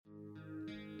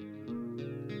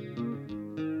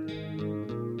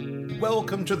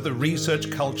Welcome to the Research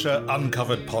Culture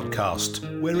Uncovered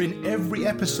podcast, where in every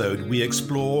episode we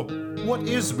explore what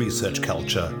is research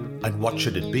culture and what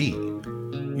should it be.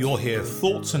 You'll hear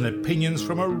thoughts and opinions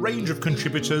from a range of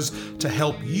contributors to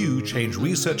help you change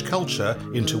research culture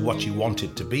into what you want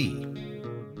it to be.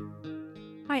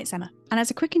 Hi, it's Emma, and as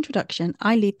a quick introduction,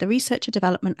 I lead the Researcher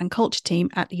Development and Culture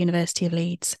team at the University of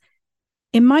Leeds.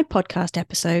 In my podcast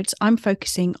episodes, I'm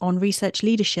focusing on research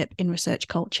leadership in research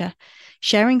culture,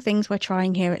 sharing things we're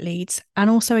trying here at Leeds, and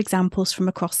also examples from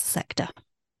across the sector.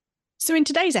 So in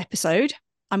today's episode,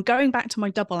 I'm going back to my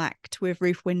double act with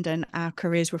Ruth Winden, our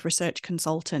Careers with Research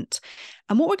consultant.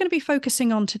 And what we're going to be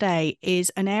focusing on today is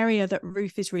an area that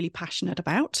Ruth is really passionate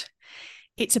about.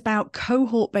 It's about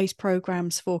cohort-based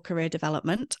programs for career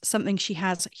development, something she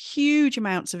has huge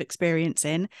amounts of experience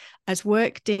in, has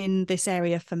worked in this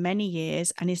area for many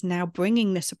years, and is now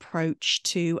bringing this approach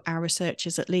to our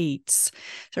researchers at Leeds.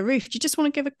 So Ruth, do you just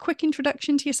want to give a quick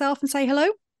introduction to yourself and say hello?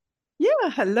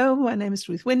 Yeah, hello, my name is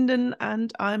Ruth Winden,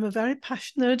 and I'm a very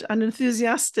passionate and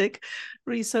enthusiastic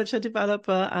researcher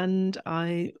developer, and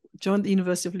I joined the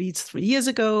University of Leeds 3 years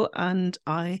ago, and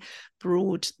I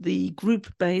brought the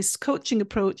group-based coaching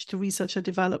approach to researcher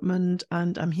development,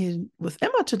 and I'm here with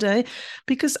Emma today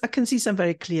because I can see some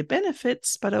very clear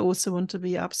benefits, but I also want to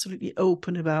be absolutely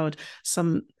open about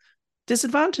some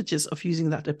disadvantages of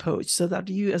using that approach so that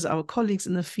you, as our colleagues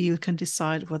in the field, can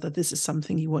decide whether this is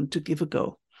something you want to give a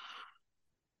go.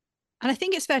 And I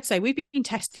think it's fair to say we've been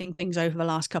testing things over the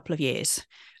last couple of years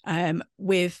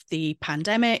with the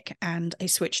pandemic and a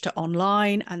switch to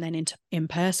online and then into in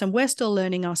person. We're still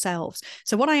learning ourselves.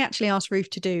 So what I actually asked Ruth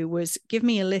to do was give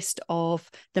me a list of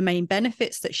the main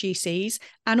benefits that she sees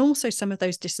and also some of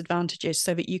those disadvantages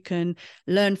so that you can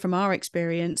learn from our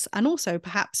experience and also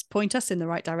perhaps point us in the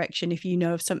right direction if you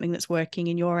know of something that's working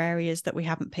in your areas that we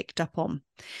haven't picked up on.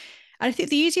 And I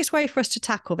think the easiest way for us to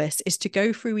tackle this is to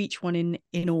go through each one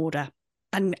in order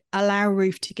and allow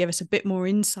Ruth to give us a bit more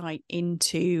insight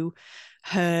into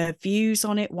her views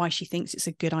on it, why she thinks it's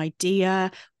a good idea,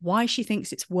 why she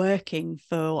thinks it's working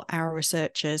for our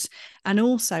researchers, and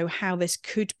also how this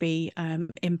could be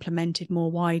implemented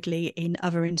more widely in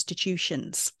other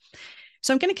institutions.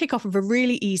 So I'm going to kick off with a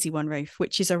really easy one, Ruth,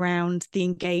 which is around the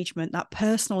engagement, that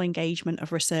personal engagement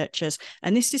of researchers.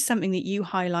 And this is something that you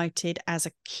highlighted as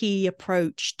a key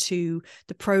approach to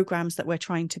the programs that we're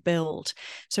trying to build.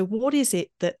 So what is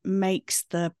it that makes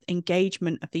the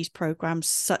engagement of these programs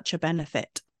such a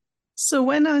benefit? So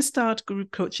when I start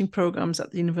group coaching programs at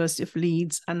the University of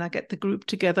Leeds and I get the group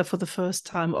together for the first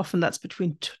time, often that's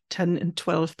between 10 and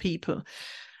 12 people,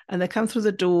 and they come through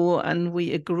the door and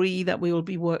we agree that we will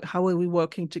be how are we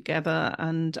working together,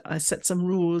 and I set some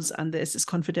rules and there's this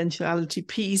confidentiality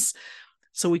piece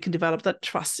so we can develop that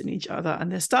trust in each other, and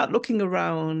they start looking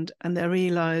around and they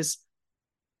realize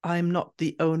I'm not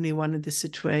the only one in this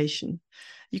situation.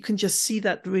 You can just see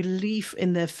that relief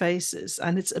in their faces,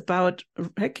 and it's about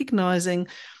recognizing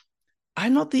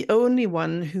I'm not the only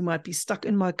one who might be stuck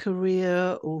in my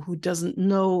career or who doesn't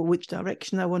know which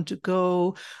direction I want to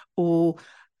go, or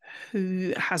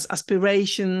who has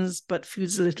aspirations but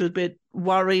feels a little bit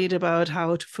worried about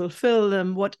how to fulfill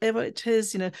them. Whatever it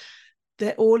is,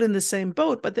 they're all in the same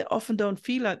boat, but they often don't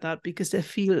feel like that because they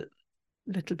feel a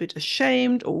little bit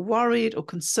ashamed or worried or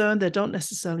concerned. They don't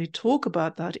necessarily talk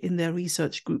about that in their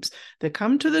research groups. They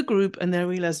come to the group and they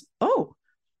realize, oh,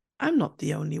 I'm not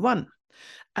the only one.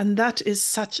 And that is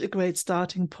such a great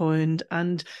starting point.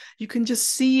 And you can just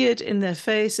see it in their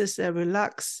faces. They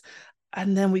relax.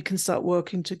 And then we can start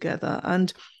working together.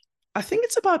 And I think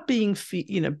it's about being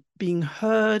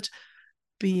heard,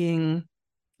 being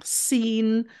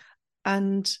seen,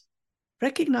 and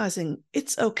recognizing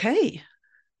it's okay,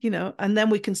 and then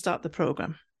we can start the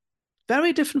program.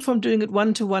 Very different from doing it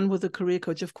one-to-one with a career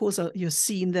coach. Of course, you're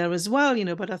seen there as well,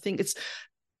 but I think it's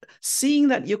seeing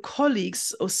that your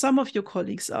colleagues or some of your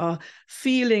colleagues are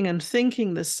feeling and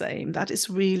thinking the same. That is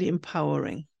really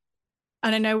empowering.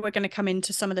 And I know we're going to come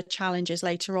into some of the challenges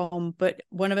later on, but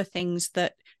one of the things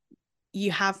that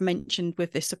you have mentioned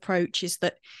with this approach is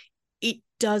that it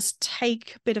does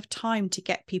take a bit of time to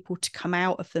get people to come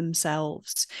out of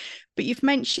themselves. But you've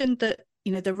mentioned that,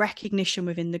 the recognition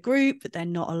within the group, that they're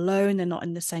not alone, they're not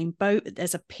in the same boat, that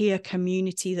there's a peer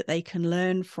community that they can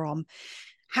learn from.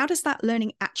 How does that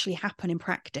learning actually happen in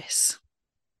practice?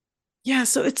 Yeah,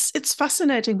 so it's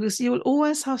fascinating because you will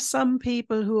always have some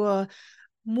people who are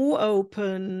more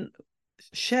open,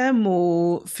 share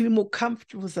more, feel more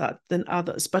comfortable with that than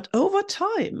others. But over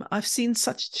time, I've seen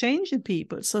such change in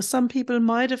people. So some people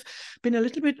might have been a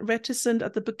little bit reticent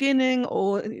at the beginning,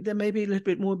 or they may be a little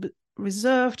bit more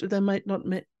reserved, or they might not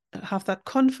have that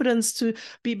confidence to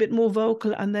be a bit more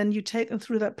vocal, and then you take them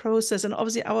through that process. And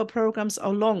obviously our programs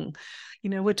are long.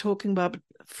 We're talking about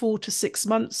 4 to 6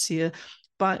 months here,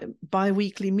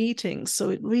 bi-weekly meetings.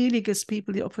 So it really gives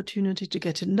people the opportunity to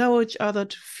get to know each other,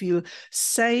 to feel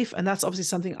safe. And that's obviously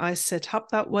something I set up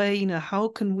that way. How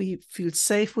can we feel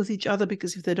safe with each other?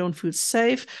 Because if they don't feel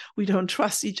safe, we don't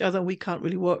trust each other, we can't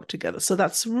really work together. So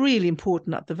that's really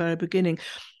important at the very beginning.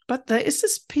 But there is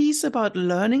this piece about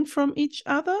learning from each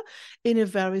other in a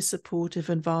very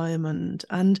supportive environment.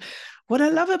 And what I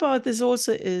love about this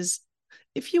also is,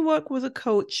 if you work with a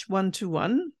coach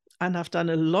one-to-one, and I've done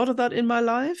a lot of that in my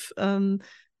life, I'm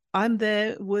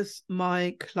there with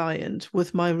my client,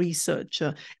 with my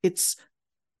researcher. It's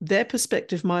their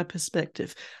perspective, my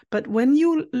perspective. But when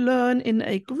you learn in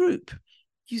a group,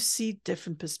 you see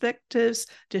different perspectives,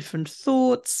 different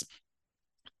thoughts,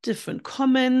 different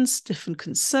comments, different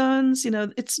concerns.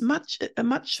 It's a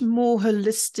much more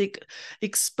holistic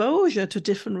exposure to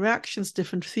different reactions,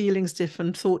 different feelings,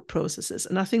 different thought processes.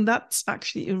 And I think that's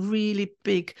actually a really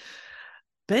big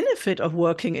benefit of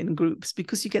working in groups,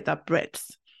 because you get that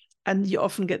breadth, and you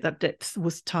often get that depth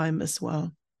with time as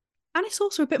well. And it's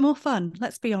also a bit more fun,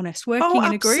 let's be honest, working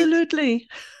in a group. Absolutely.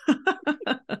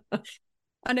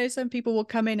 I know some people will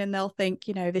come in and they'll think,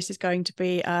 this is going to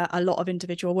be a lot of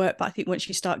individual work. But I think once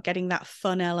you start getting that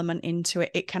fun element into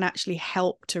it, it can actually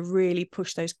help to really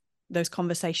push those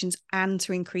conversations and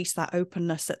to increase that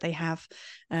openness that they have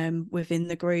within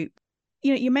the group.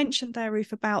 You mentioned there,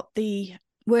 Ruth, about the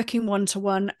working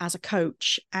one-to-one as a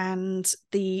coach and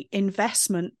the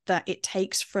investment that it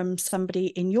takes from somebody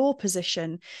in your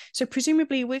position. So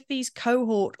presumably with these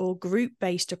cohort or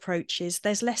group-based approaches,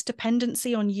 there's less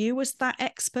dependency on you as that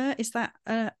expert. Is that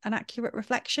an accurate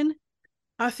reflection?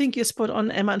 I think you're spot on,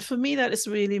 Emma. And for me, that is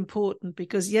really important,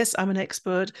 because yes, I'm an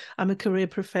expert, I'm a career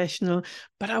professional,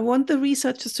 but I want the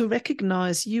researchers to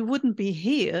recognize you wouldn't be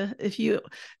here if you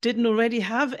didn't already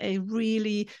have a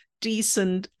really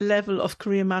decent level of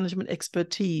career management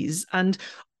expertise. And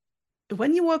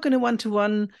when you work in a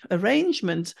one-to-one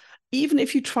arrangement, even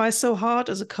if you try so hard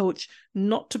as a coach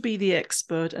not to be the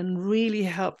expert and really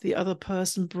help the other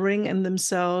person bring in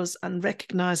themselves and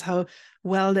recognize how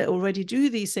well they already do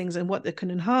these things and what they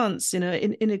can enhance, in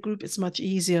a group, it's much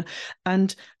easier.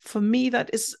 And for me,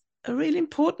 that is a really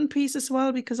important piece as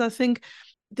well, because I think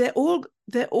they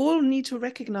all need to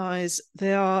recognize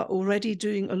they are already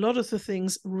doing a lot of the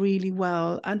things really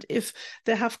well. And if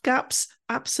they have gaps,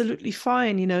 absolutely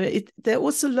fine. They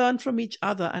also learn from each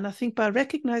other. And I think by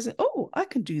recognizing, I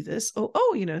can do this, or,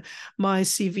 my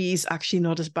CV is actually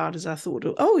not as bad as I thought,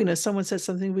 or, someone said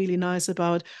something really nice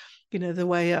about, the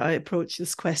way I approach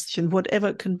this question, whatever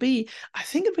it can be, I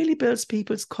think it really builds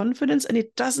people's confidence. And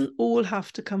it doesn't all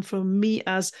have to come from me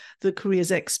as the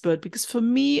careers expert, because for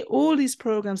me, all these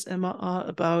programs, Emma, are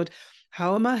about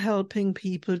how am I helping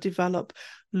people develop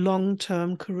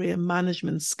long-term career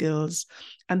management skills.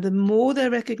 And the more they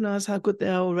recognize how good they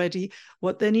are already,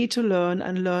 what they need to learn,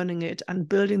 and learning it and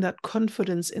building that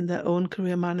confidence in their own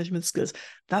career management skills,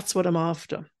 that's what I'm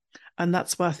after. And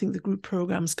that's why I think the group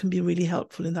programs can be really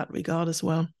helpful in that regard as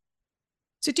well.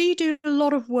 So do you do a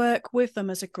lot of work with them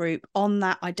as a group on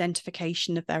that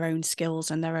identification of their own skills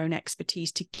and their own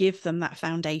expertise to give them that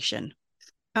foundation?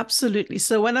 Absolutely.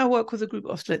 So when I work with a group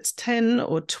of, let's 10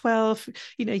 or 12,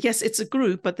 yes, it's a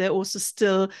group, but there are also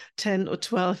still 10 or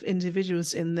 12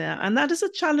 individuals in there. And that is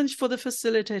a challenge for the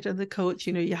facilitator and the coach.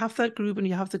 You have that group and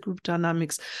you have the group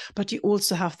dynamics, but you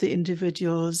also have the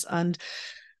individuals. And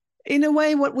in a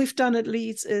way, what we've done at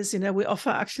Leeds is, we offer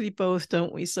actually both,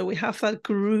 don't we? So we have that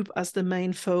group as the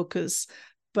main focus,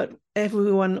 but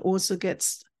everyone also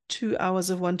gets 2 hours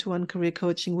of one-to-one career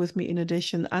coaching with me in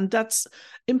addition. And that's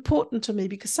important to me,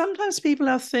 because sometimes people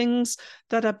have things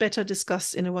that are better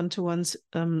discussed in a one-to-one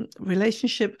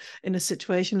relationship in a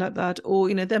situation like that.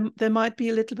 Or, they might be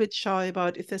a little bit shy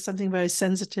about if there's something very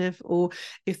sensitive, or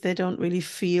if they don't really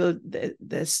feel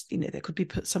there's, there could be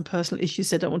some personal issues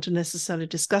they don't want to necessarily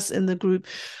discuss in the group,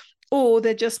 or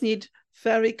they just need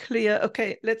very clear,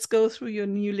 okay, let's go through your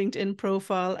new LinkedIn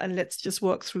profile and let's just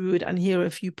work through it, and here are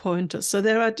a few pointers. So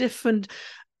there are different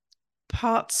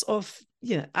parts of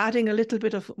adding a little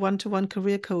bit of one-to-one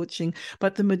career coaching,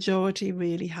 but the majority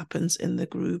really happens in the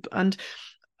group. And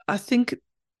I think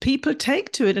people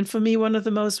take to it. And for me, one of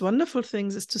the most wonderful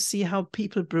things is to see how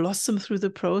people blossom through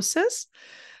the process.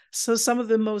 So some of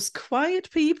the most quiet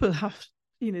people have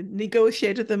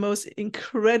negotiated the most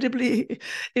incredibly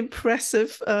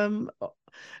impressive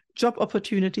job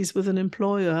opportunities with an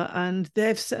employer. And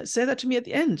they've said that to me at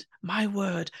the end. My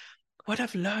word, what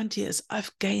I've learned here is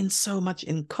I've gained so much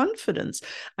in confidence.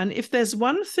 And if there's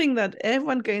one thing that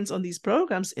everyone gains on these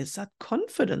programs, it's that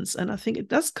confidence. And I think it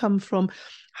does come from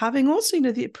having also,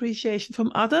 the appreciation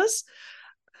from others,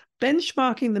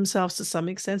 benchmarking themselves to some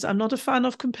extent. I'm not a fan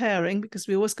of comparing because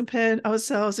we always compare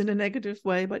ourselves in a negative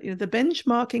way, but the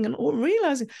benchmarking and all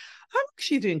realizing I'm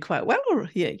actually doing quite well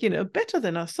here, better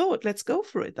than I thought. Let's go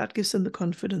for it. That gives them the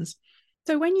confidence.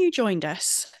 So when you joined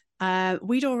us,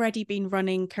 we'd already been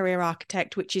running Career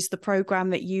Architect, which is the program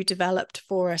that you developed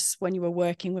for us when you were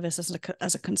working with us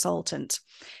as a consultant.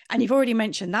 And you've already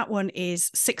mentioned that one is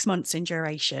 6 months in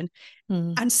duration.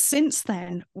 And since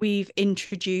then, we've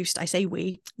introduced, I say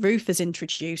we, Ruth has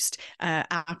introduced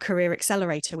our Career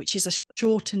Accelerator, which is a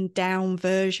shortened down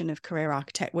version of Career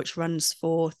Architect, which runs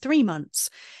for 3 months.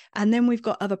 And then we've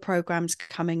got other programs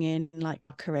coming in like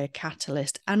Career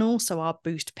Catalyst and also our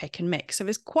Boost Pick and Mix. So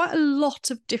there's quite a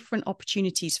lot of different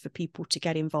opportunities for people to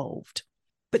get involved.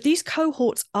 But these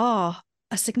cohorts are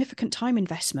a significant time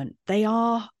investment. They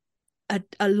are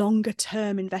a longer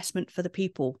term investment for the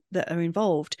people that are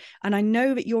involved. And I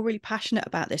know that you're really passionate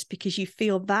about this because you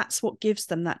feel that's what gives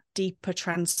them that deeper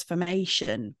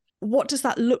transformation. What does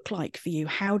that look like for you?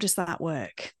 How does that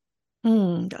work?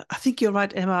 I think you're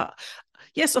right, Emma.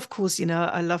 Yes, of course,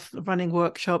 I love running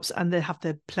workshops and they have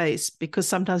their place because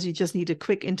sometimes you just need a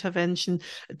quick intervention,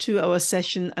 a 2-hour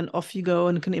session, and off you go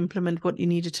and can implement what you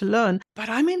needed to learn. But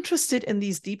I'm interested in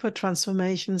these deeper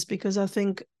transformations because I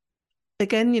think,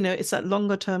 again, it's that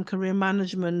longer term career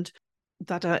management,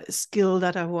 that a skill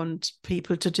that I want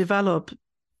people to develop.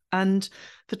 And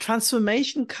the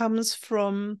transformation comes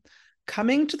from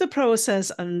coming to the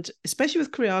process, and especially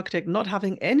with Career Architect, not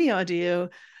having any idea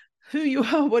who you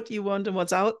are, what you want, and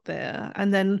what's out there.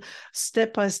 And then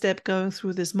step by step going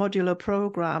through this modular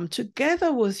program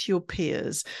together with your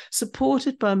peers,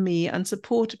 supported by me and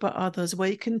supported by others, where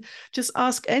you can just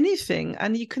ask anything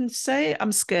and you can say,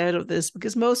 I'm scared of this,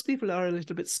 because most people are a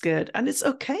little bit scared, and it's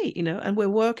okay, and we're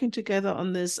working together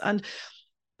on this. And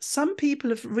some people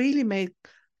have really made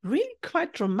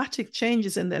quite dramatic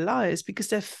changes in their lives because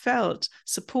they felt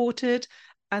supported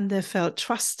and they felt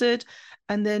trusted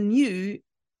and they knew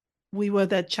we were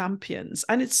their champions.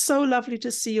 And it's so lovely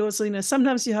to see also,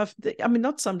 sometimes you have,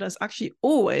 not sometimes, actually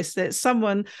always, there's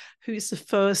someone who is the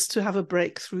first to have a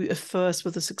breakthrough, a first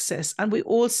with a success. And we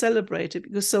all celebrate it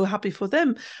because we're so happy for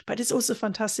them. But it's also a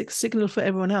fantastic signal for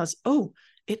everyone else. Oh,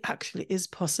 it actually is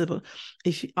possible.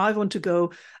 If I want to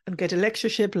go and get a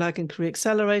lectureship like in Career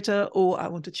Accelerator, or I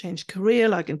want to change career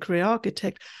like in Career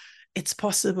Architect, it's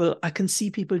possible. I can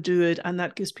see people do it. And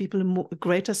that gives people a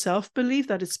greater self-belief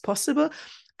that it's possible.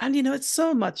 And, it's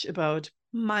so much about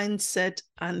mindset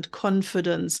and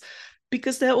confidence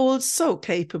because they're all so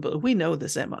capable. We know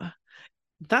this, Emma.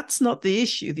 That's not the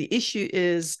issue. The issue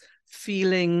is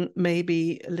feeling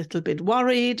maybe a little bit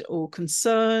worried or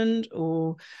concerned,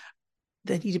 or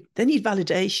they need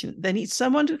validation. They need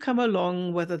someone to come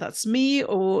along, whether that's me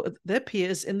or their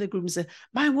peers in the group, and say,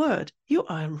 my word, you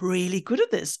are really good at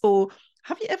this. Or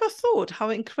have you ever thought how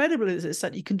incredible it is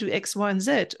that you can do X, Y, and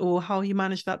Z, or how you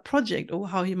manage that project, or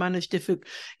how you manage different,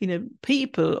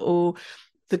 people, or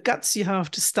the guts you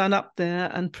have to stand up there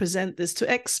and present this to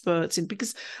experts?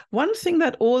 Because one thing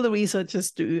that all the researchers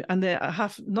do, and they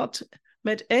have not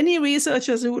met any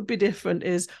researchers who would be different,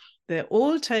 is they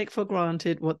all take for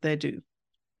granted what they do.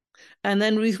 And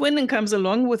then Ruth Wyndham comes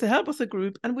along with the help of the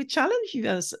group, and we challenge you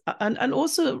guys and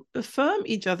also affirm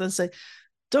each other and say,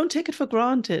 don't take it for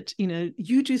granted.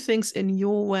 You do things in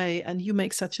your way and you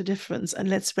make such a difference. And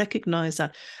let's recognize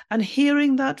that. And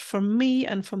hearing that from me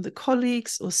and from the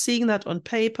colleagues, or seeing that on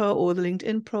paper or the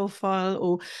LinkedIn profile,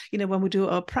 or, when we do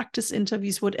our practice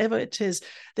interviews, whatever it is,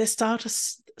 they start to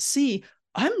see,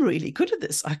 I'm really good at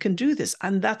this. I can do this.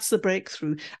 And that's the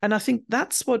breakthrough. And I think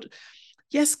that's what,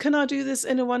 yes, can I do this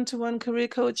in a one-to-one career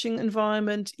coaching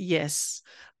environment? Yes,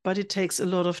 but it takes a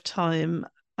lot of time.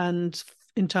 And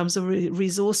in terms of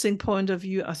resourcing point of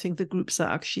view, I think the groups are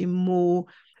actually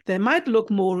they might look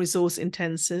more resource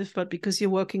intensive, but because you're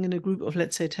working in a group of,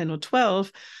 let's say, 10 or 12,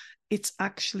 it's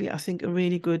actually, I think, a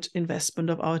really good investment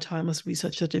of our time as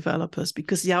researcher developers,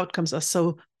 because the outcomes are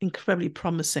so incredibly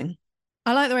promising.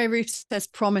 I like the way Ruth says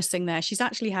promising there. She's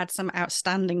actually had some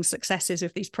outstanding successes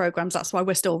with these programs. That's why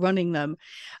we're still running them.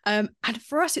 And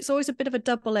for us, it's always a bit of a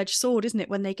double-edged sword, isn't it,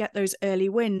 when they get those early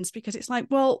wins? Because it's like,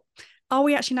 well, are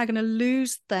we actually now going to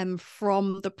lose them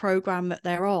from the program that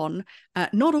they're on?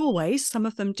 Not always. Some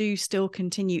of them do still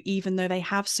continue, even though they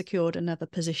have secured another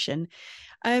position.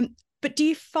 But do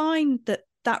you find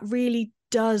that really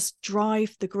does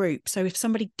drive the group. So if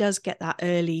somebody does get that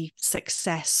early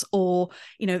success, or,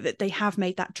 you know, that they have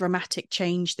made that dramatic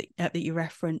change that you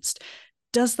referenced,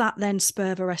 does that then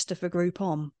spur the rest of the group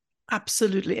on?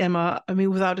 Absolutely, Emma. I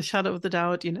mean, without a shadow of a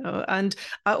doubt, you know, and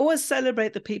I always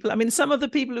celebrate the people. I mean, some of the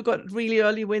people who got really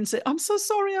early wins say, I'm so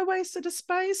sorry I wasted a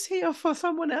space here for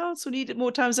someone else who needed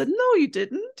more time. I said, no, you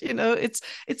didn't. You know, it's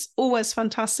always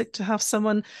fantastic to have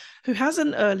someone who has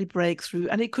an early breakthrough.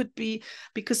 And it could be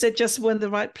because they just were in the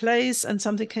right place and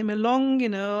something came along, you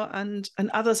know, and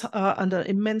others are under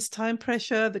immense time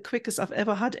pressure. The quickest I've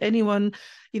ever had anyone,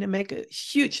 you know, make a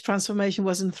huge transformation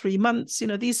was in 3 months. You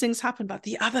know, these things happen, but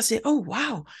the others say, oh,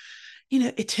 wow, you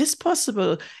know, it is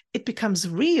possible. It becomes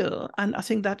real. And I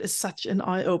think that is such an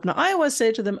eye opener. I always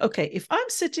say to them, okay, if I'm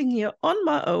sitting here on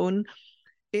my own,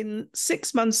 in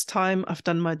 6 months' time, I've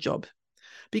done my job.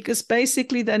 Because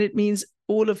basically then it means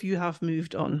all of you have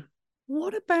moved on.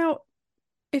 What about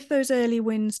if those early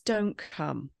wins don't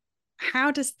come?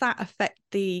 How does that affect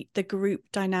the group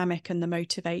dynamic and the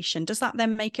motivation? Does that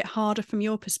then make it harder from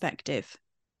your perspective?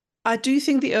 I do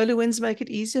think the early wins make it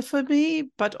easier for me,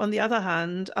 but on the other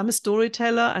hand, I'm a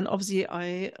storyteller and obviously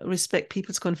I respect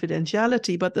people's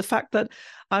confidentiality, but the fact that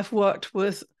I've worked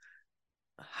with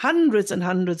hundreds and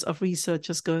hundreds of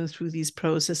researchers going through these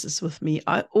processes with me,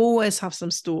 I always have some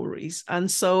stories. And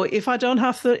so if I don't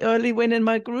have the early win in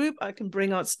my group, I can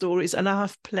bring out stories, and I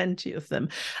have plenty of them.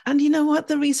 And you know what?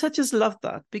 The researchers love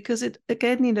that, because it,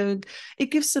 again, you know, it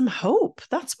gives them hope.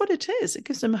 That's what it is. It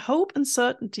gives them hope and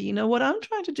certainty. You know, what I'm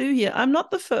trying to do here, I'm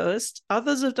not the first.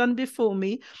 Others have done before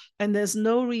me, and there's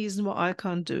no reason why I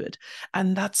can't do it.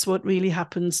 And that's what really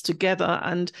happens together.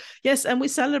 And yes, and we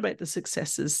celebrate the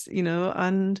successes, you know,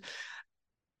 and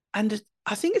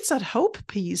I think it's that hope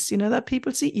piece, you know, that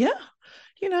people see, yeah,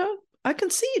 you know, I can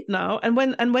see it now. And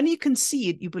when you can see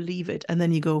it, you believe it, and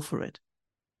then you go for it.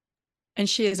 And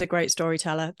she is a great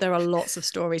storyteller. There are lots of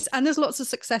stories, and there's lots of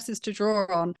successes to draw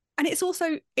on. And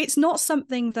it's not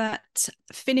something that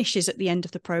finishes at the end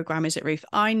of the program, is it, Ruth?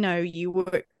 I know you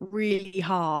work really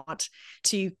hard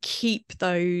to keep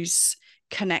those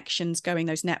connections going,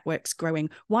 those networks growing.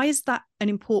 Why is that an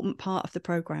important part of the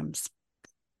programs?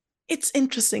 It's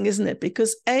interesting, isn't it?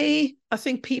 Because I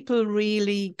think people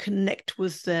really connect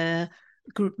with their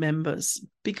group members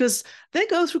because they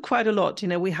go through quite a lot. You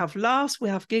know, we have laughs, we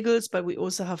have giggles, but we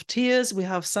also have tears. We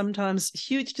have sometimes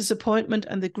huge disappointment,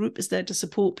 and the group is there to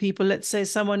support people. Let's say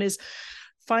someone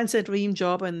finds their dream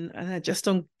job and I just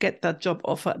don't get that job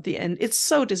offer at the end. It's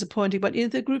so disappointing, but you know,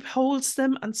 the group holds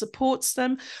them and supports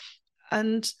them.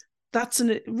 And that's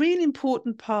a really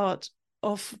important part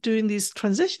of doing these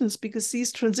transitions, because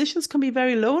these transitions can be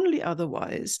very lonely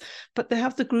otherwise, but they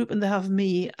have the group and they have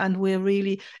me, and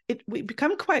we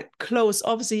become quite close,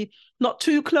 obviously not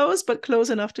too close, but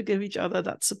close enough to give each other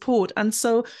that support. And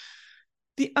so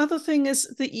the other thing is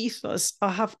the ethos. I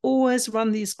have always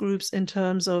run these groups in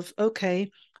terms of,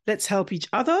 okay, let's help each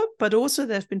other, but also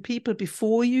there have been people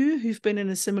before you who've been in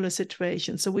a similar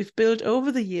situation. So we've built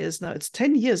over the years now, it's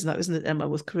 10 years now, isn't it, Emma,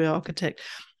 with Career Architect?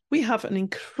 We have an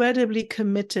incredibly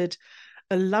committed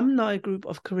alumni group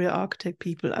of career architect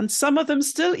people. And some of them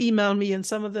still email me, and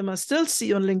some of them I still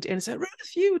see on LinkedIn and say,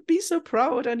 Ruth, you would be so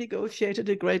proud I negotiated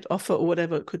a great offer, or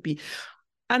whatever it could be.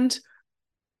 And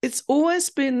it's always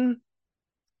been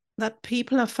that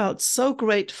people have felt so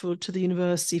grateful to the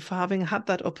university for having had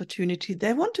that opportunity.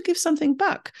 They want to give something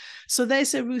back. So they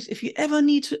say, Ruth, if you ever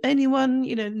need anyone,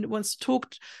 you know, wants to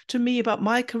talk to me about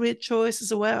my career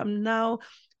choices or where I'm now,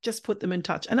 just put them in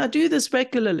touch. And I do this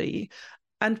regularly,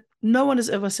 and no one has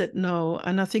ever said no.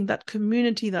 And I think that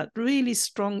community, that really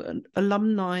strong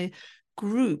alumni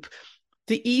group,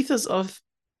 the ethos of,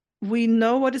 we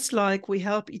know what it's like, we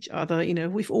help each other, you know,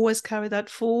 we've always carried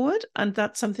that forward. And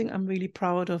that's something I'm really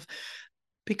proud of,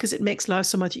 because it makes life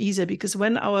so much easier. Because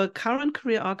when our current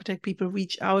career architect people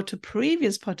reach out to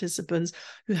previous participants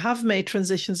who have made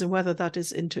transitions, and whether that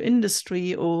is into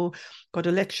industry or got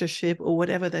a lectureship or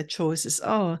whatever their choices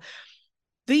are,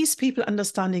 these people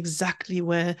understand exactly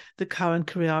where the current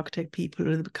career architect people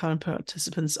or the current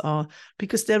participants are,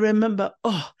 because they remember,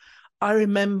 I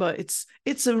remember it's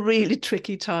a really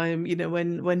tricky time, you know,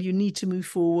 when you need to move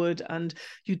forward and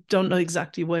you don't know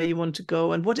exactly where you want to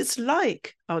go and what it's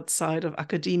like outside of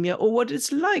academia, or what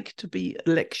it's like to be a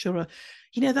lecturer.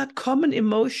 You know, that common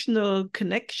emotional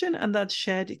connection and that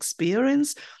shared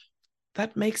experience,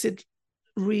 that makes it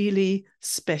really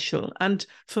special. And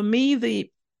for me,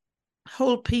 the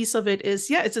whole piece of it is,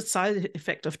 it's a side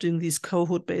effect of doing these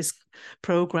cohort-based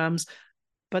programs,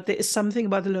 but there is something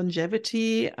about the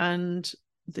longevity and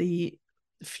the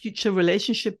future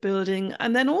relationship building.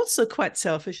 And then also, quite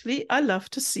selfishly, I love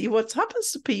to see what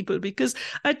happens to people, because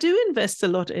I do invest a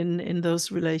lot in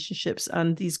those relationships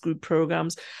and these group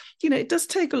programs. It does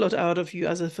take a lot out of you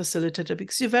as a facilitator,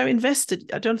 because you're very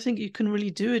invested. I don't think you can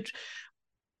really do it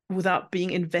without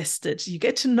being invested. You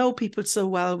get to know people so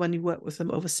well when you work with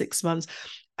them over 6 months.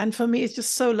 And for me, it's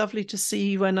just so lovely to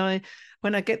see when I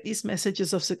get these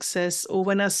messages of success, or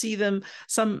when I see them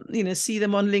on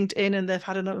LinkedIn and they've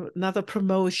had another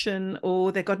promotion,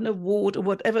 or they got an award, or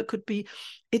whatever it could be.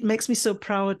 It makes me so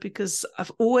proud, because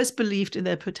I've always believed in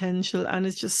their potential, and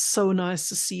it's just so nice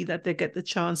to see that they get the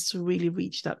chance to really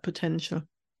reach that potential.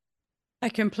 I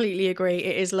completely agree.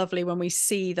 It is lovely when we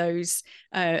see those,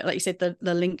 like you said, the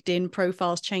LinkedIn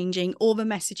profiles changing, all the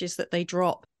messages that they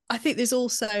drop. I think there's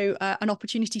also an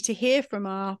opportunity to hear from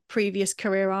our previous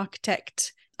career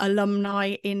architect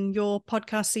alumni in your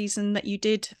podcast season that you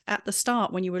did at the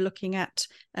start, when you were looking at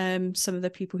some of the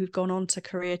people who've gone on to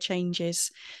career changes.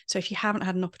 So if you haven't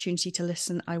had an opportunity to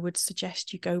listen, I would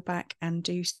suggest you go back and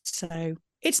do so.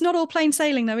 It's not all plain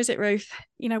sailing though, is it, Ruth?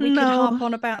 We could harp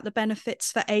on about the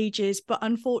benefits for ages, but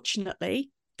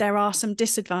unfortunately, there are some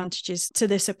disadvantages to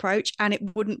this approach, and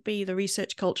it wouldn't be the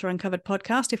Research Culture Uncovered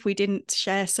podcast if we didn't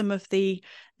share some of the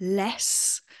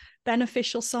less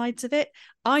beneficial sides of it.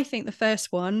 I think the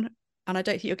first one, and I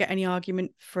don't think you'll get any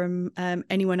argument from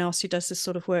anyone else who does this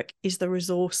sort of work, is the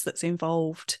resource that's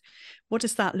involved. What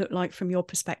does that look like from your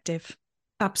perspective?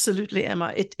 Absolutely,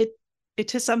 Emma.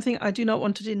 It is something I do not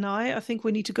want to deny. I think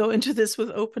we need to go into this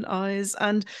with open eyes.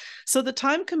 And so the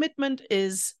time commitment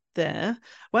is there.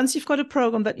 Once you've got a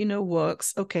program that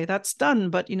works, okay, that's done.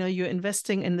 But you're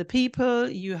investing in the people.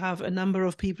 You have a number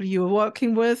of people you're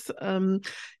working with.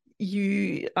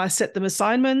 I set them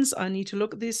assignments. I need to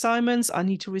look at the assignments. I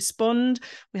need to respond.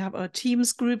 We have our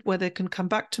Teams group where they can come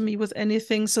back to me with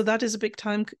anything. So that is a big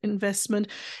time investment.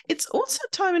 It's also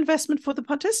time investment for the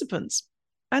participants.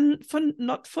 And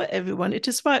not for everyone. It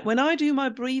is right. When I do my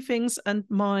briefings and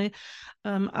my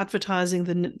advertising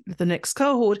the next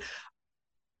cohort,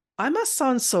 I must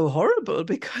sound so horrible,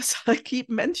 because I keep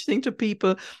mentioning to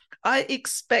people, I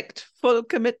expect full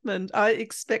commitment. I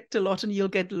expect a lot, and you'll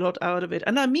get a lot out of it.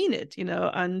 And I mean it,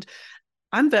 and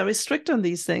I'm very strict on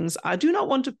these things. I do not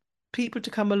want people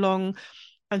to come along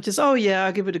and just, oh yeah,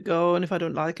 I'll give it a go. And if I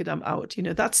don't like it, I'm out.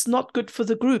 That's not good for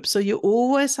the group. So you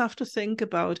always have to think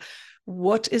about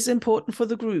what is important for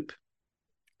the group.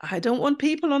 I don't want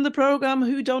people on the program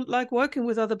who don't like working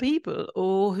with other people,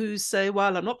 or who say,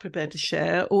 well, I'm not prepared to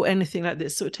share, or anything like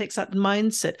this. So it takes that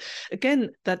mindset.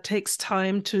 Again, that takes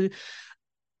time to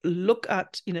look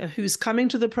at, who's coming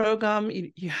to the program.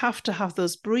 You have to have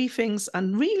those briefings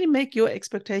and really make your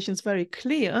expectations very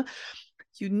clear.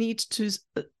 You need to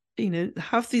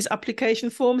have these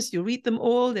application forms. You read them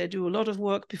all. They do a lot of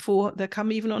work before they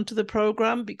come even onto the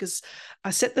program, because I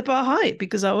set the bar high,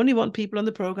 because I only want people on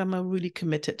the program who are really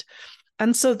committed.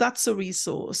 And so that's a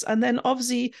resource. And then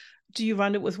obviously, do you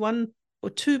run it with 1 or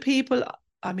 2 people?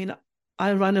 I mean,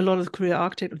 I run a lot of career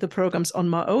architect of the programs on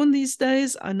my own these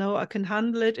days. I know I can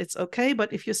handle it. It's okay.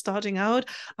 But if you're starting out,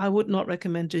 I would not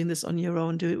recommend doing this on your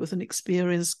own. Do it with an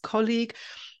experienced colleague.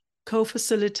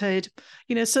 Co-facilitate,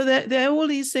 so there are all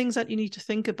these things that you need to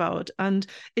think about. And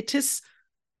it is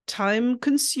time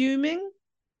consuming,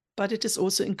 but it is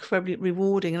also incredibly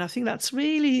rewarding. And I think that's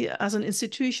really, as an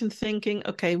institution, thinking,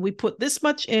 okay, we put this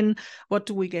much in, what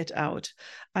do we get out?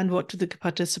 And what do the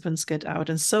participants get out?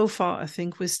 And so far, I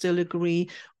think we still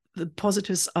agree the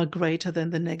positives are greater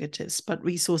than the negatives, but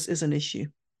resource is an issue.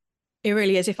 It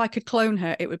really is. If I could clone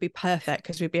her, it would be perfect,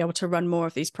 because we'd be able to run more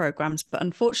of these programs. But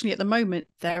unfortunately, at the moment,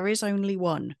 there is only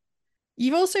one.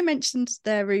 You've also mentioned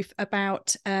there, Ruth,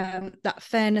 about that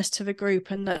fairness to the group,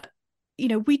 and that,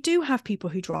 we do have people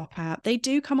who drop out. They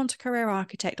do come onto Career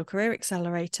Architect or Career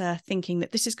Accelerator thinking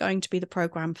that this is going to be the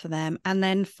program for them. And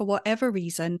then for whatever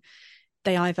reason,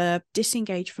 they either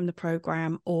disengage from the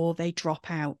program or they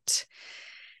drop out.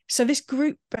 So this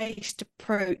group-based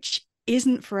approach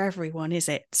isn't for everyone, is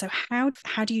it? So how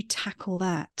do you tackle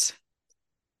that?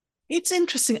 It's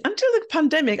interesting. Until the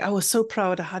pandemic, I was so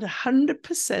proud I had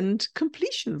 100%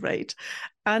 completion rate.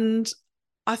 And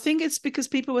I think it's because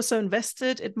people were so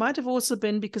invested. It might have also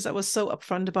been because I was so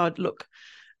upfront about, look,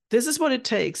 this is what it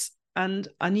takes. And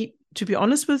I need to be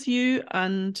honest with you.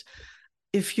 And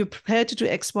if you're prepared to do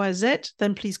X, Y, Z,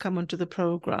 then please come onto the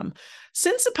program.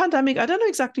 Since the pandemic, I don't know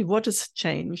exactly what has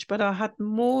changed, but I had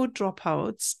more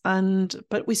dropouts.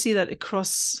 But we see that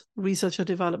across research or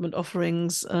development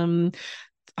offerings.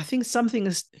 I think something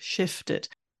has shifted.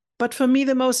 But for me,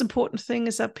 the most important thing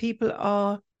is that people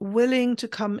are willing to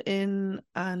come in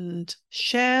and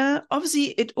share. Obviously,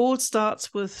 it all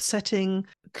starts with setting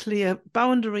clear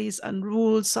boundaries and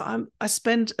rules. So I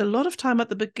spent a lot of time at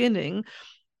the beginning,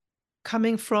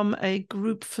 coming from a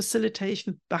group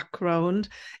facilitation background,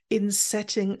 in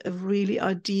setting a really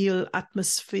ideal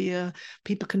atmosphere.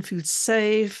 People can feel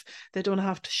safe. They don't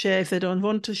have to share if they don't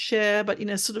want to share, but,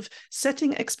 sort of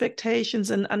setting expectations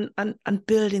and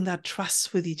building that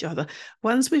trust with each other.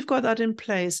 Once we've got that in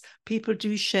place, people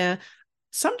do share,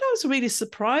 sometimes really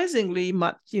surprisingly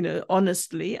much,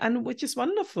 honestly, and which is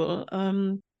wonderful.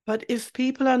 But if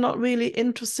people are not really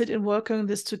interested in working on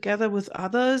this together with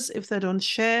others, if they don't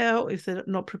share, or if they're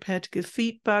not prepared to give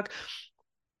feedback,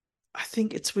 I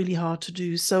think it's really hard to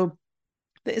do. So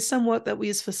there is some work that we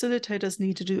as facilitators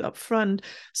need to do up front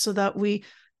so that we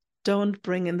don't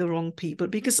bring in the wrong people.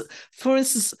 Because, for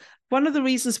instance, one of the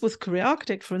reasons with Career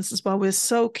Architect, for instance, why we're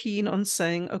so keen on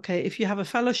saying, okay, if you have a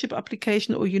fellowship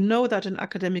application or that an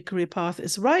academic career path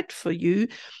is right for you,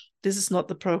 this is not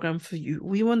the program for you.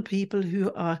 We want people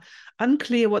who are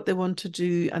unclear what they want to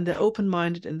do and they're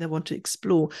open-minded and they want to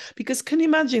explore. Because can you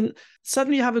imagine,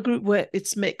 suddenly you have a group where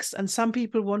it's mixed and some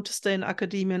people want to stay in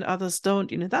academia and others don't.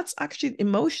 That's actually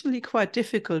emotionally quite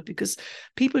difficult, because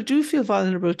people do feel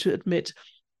vulnerable to admit,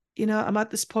 I'm at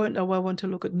this point now where I want to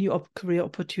look at new career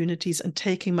opportunities and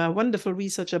taking my wonderful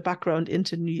researcher background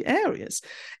into new areas.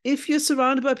 If you're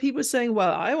surrounded by people saying,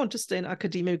 well, I want to stay in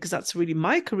academia because that's really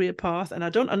my career path, and I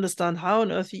don't understand how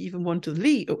on earth you even want to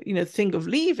leave, or, think of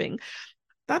leaving,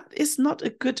 that is not a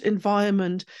good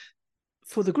environment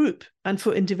for the group and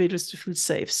for individuals to feel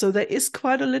safe. So there is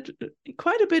quite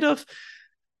a bit of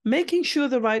making sure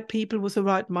the right people with the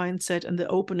right mindset and the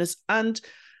openness. And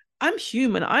I'm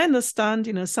human. I understand,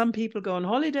 some people go on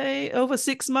holiday over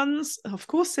 6 months. Of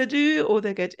course they do, or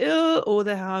they get ill, or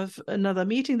they have another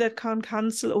meeting that can't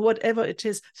cancel, or whatever it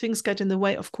is. Things get in the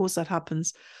way. Of course that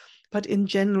happens. But in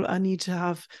general, I need to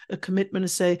have a commitment to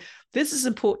say, this is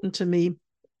important to me.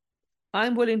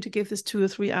 I'm willing to give this 2 or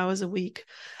 3 hours a week.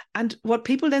 And what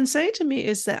people then say to me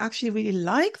is they actually really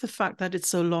like the fact that it's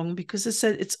so long, because they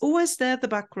said it's always there at the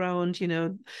background.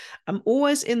 I'm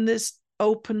always in this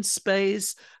open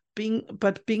space,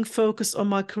 being focused on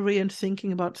my career and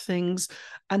thinking about things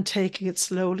and taking it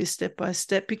slowly, step by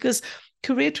step, because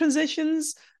career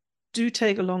transitions do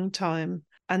take a long time.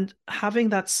 And having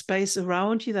that space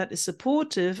around you that is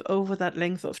supportive over that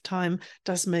length of time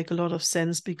does make a lot of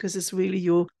sense, because it's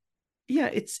really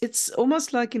it's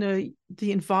almost like, the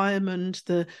environment,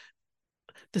 the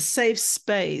safe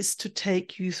space to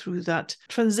take you through that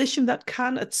transition that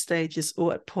can at stages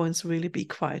or at points really be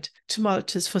quite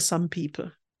tumultuous for some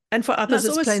people. And for others,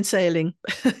 it's plain sailing.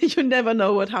 You never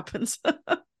know what happens.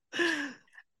 And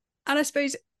I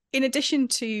suppose, in addition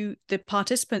to the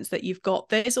participants that you've got,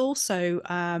 there's also,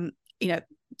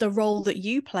 the role that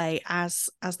you play as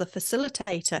the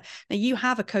facilitator. Now, you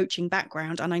have a coaching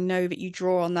background, and I know that you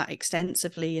draw on that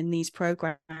extensively in these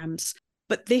programs.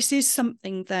 But this is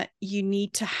something that you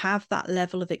need to have that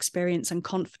level of experience and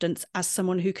confidence as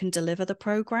someone who can deliver the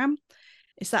program.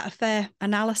 Is that a fair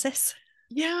analysis?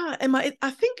 Yeah, Emma, I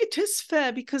think it is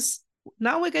fair, because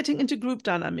now we're getting into group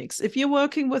dynamics. If you're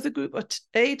working with a group of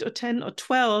 8 or 10 or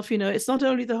 12, it's not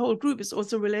only the whole group, it's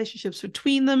also relationships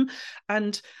between them,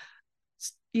 and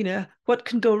what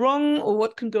can go wrong or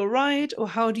what can go right, or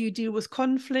how do you deal with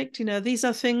conflict? These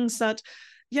are things that,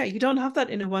 you don't have that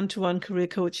in a one-to-one career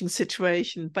coaching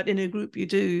situation, but in a group you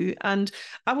do. And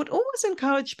I would always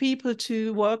encourage people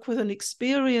to work with an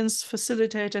experienced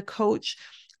facilitator, coach,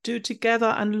 do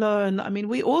together and learn. I mean,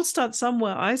 we all start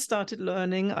somewhere. I started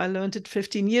learning. I learned it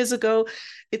 15 years ago.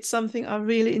 It's something I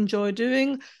really enjoy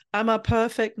doing. Am I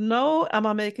perfect? No. Am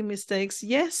I making mistakes?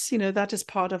 Yes. That is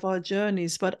part of our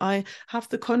journeys. But I have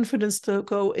the confidence to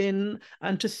go in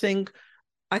and to think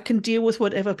I can deal with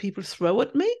whatever people throw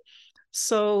at me.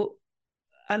 So,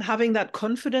 and having that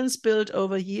confidence built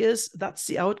over years, that's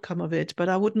the outcome of it. But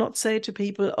I would not say to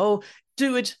people, oh,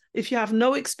 do it if you have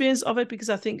no experience of it,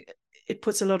 because I think it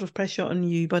puts a lot of pressure on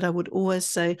you. But I would always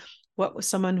say, work with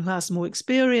someone who has more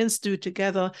experience, do it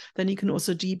together. Then you can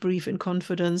also debrief in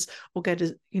confidence, or get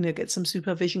some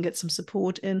supervision, get some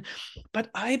support in. But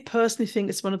I personally think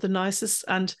it's one of the nicest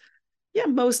and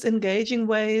most engaging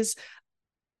ways,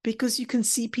 because you can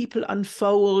see people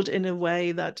unfold in a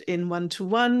way that in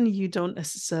one-to-one you don't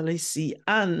necessarily see.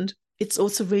 And it's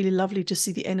also really lovely to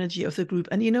see the energy of the group.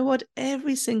 And you know what?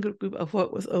 Every single group I've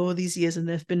worked with over these years, and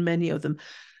there have been many of them,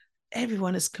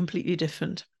 everyone is completely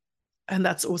different. And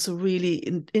that's also really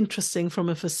interesting from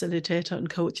a facilitator and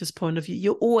coach's point of view.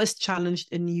 You're always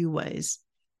challenged in new ways.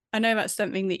 I know that's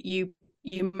something that you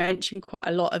you mentioned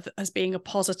quite a lot of as being a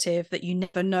positive, that you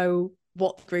never know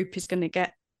what the group is going to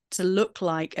get to look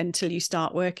like until you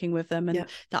start working with them, and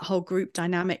that whole group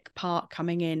dynamic part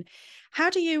coming in. How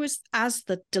do you, as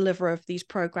the deliverer of these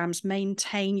programs,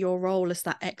 maintain your role as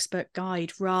that expert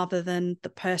guide rather than the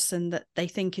person that they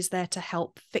think is there to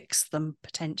help fix them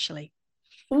potentially?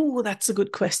 Oh, that's a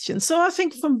good question. So I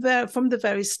think from the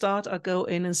very start, I go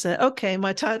in and say, okay,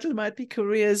 my title might be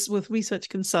Careers with Research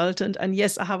Consultant. And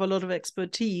yes, I have a lot of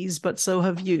expertise, but so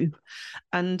have you.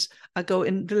 And I go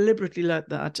in deliberately like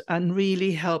that and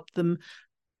really help them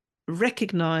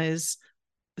recognize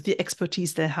the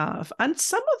expertise they have. And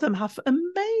some of them have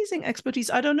amazing expertise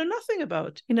I don't know nothing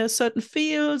about, certain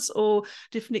fields or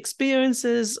different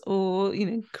experiences or,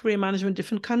 career management,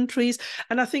 different countries.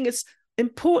 And I think it's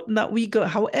important that we go,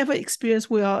 however experienced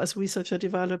we are as researcher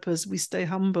developers, we stay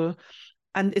humble.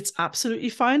 And it's absolutely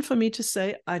fine for me to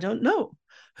say, I don't know.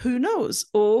 Who knows?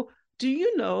 Or do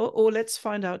you know? Or let's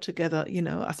find out together.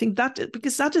 I think that,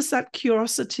 because that is that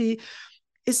curiosity,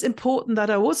 it's important that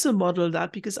I also model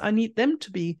that, because I need them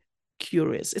to be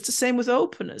curious. It's the same with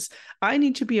openness. I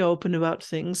need to be open about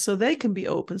things so they can be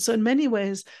open. So in many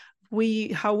ways,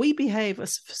 how we behave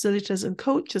as facilitators and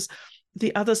coaches,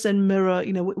 the others then mirror,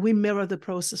 we mirror the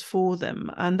process for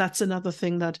them. And that's another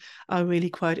thing that I really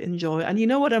quite enjoy. And you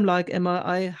know what I'm like, Emma,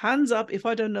 I hands up, if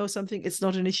I don't know something, it's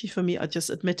not an issue for me. I just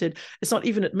admit it. It's not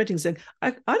even admitting, saying,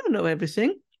 I don't know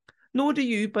everything, nor do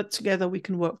you, but together we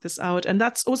can work this out. And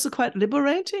that's also quite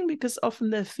liberating, because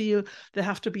often they feel they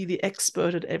have to be the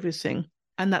expert at everything.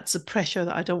 And that's a pressure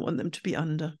that I don't want them to be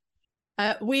under.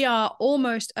 We are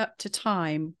almost up to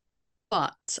time,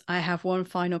 but I have one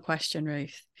final question,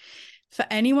 Ruth. For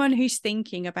anyone who's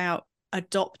thinking about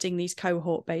adopting these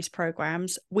cohort-based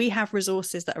programs, we have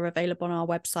resources that are available on our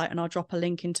website, and I'll drop a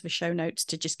link into the show notes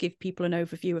to just give people an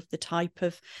overview of the type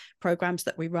of programs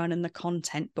that we run and the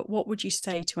content. But what would you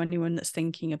say to anyone that's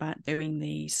thinking about doing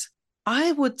these?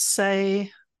 I would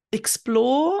say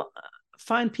explore,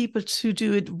 find people to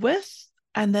do it with,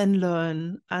 and then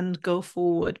learn and go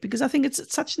forward, because I think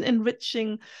it's such an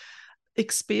enriching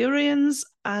experience.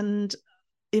 And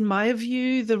in my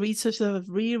view, the researchers have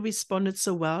really responded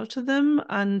so well to them.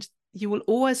 And you will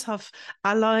always have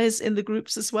allies in the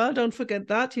groups as well. Don't forget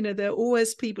that. There are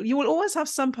always people. You will always have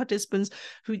some participants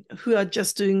who are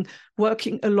just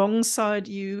working alongside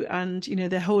you, and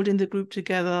they're holding the group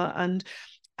together. And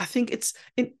I think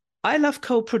I love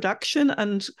co-production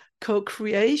and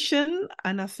co-creation.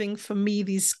 And I think for me,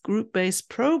 these group-based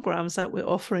programs that we're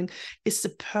offering is the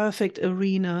perfect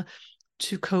arena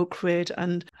to co-create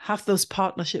and have those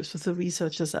partnerships with the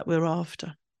researchers that we're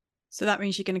after. So that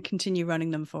means you're going to continue running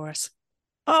them for us.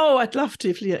 Oh, I'd love to.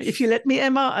 If you let me,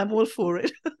 Emma, I'm all for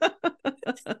it.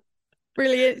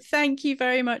 Brilliant. Thank you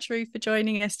very much, Ruth, for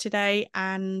joining us today.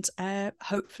 And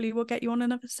hopefully we'll get you on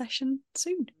another session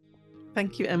soon.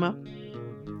 Thank you, Emma.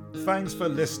 Thanks for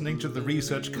listening to the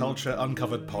Research Culture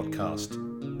Uncovered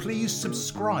podcast. Please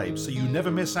subscribe so you never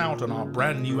miss out on our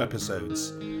brand new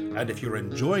episodes. And if you're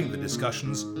enjoying the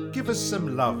discussions, give us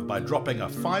some love by dropping a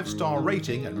 5-star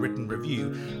rating and written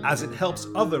review, as it helps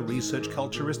other research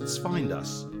culturists find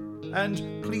us.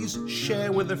 And please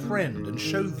share with a friend and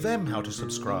show them how to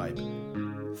subscribe.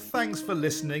 Thanks for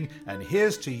listening, and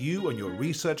here's to you and your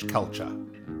research culture.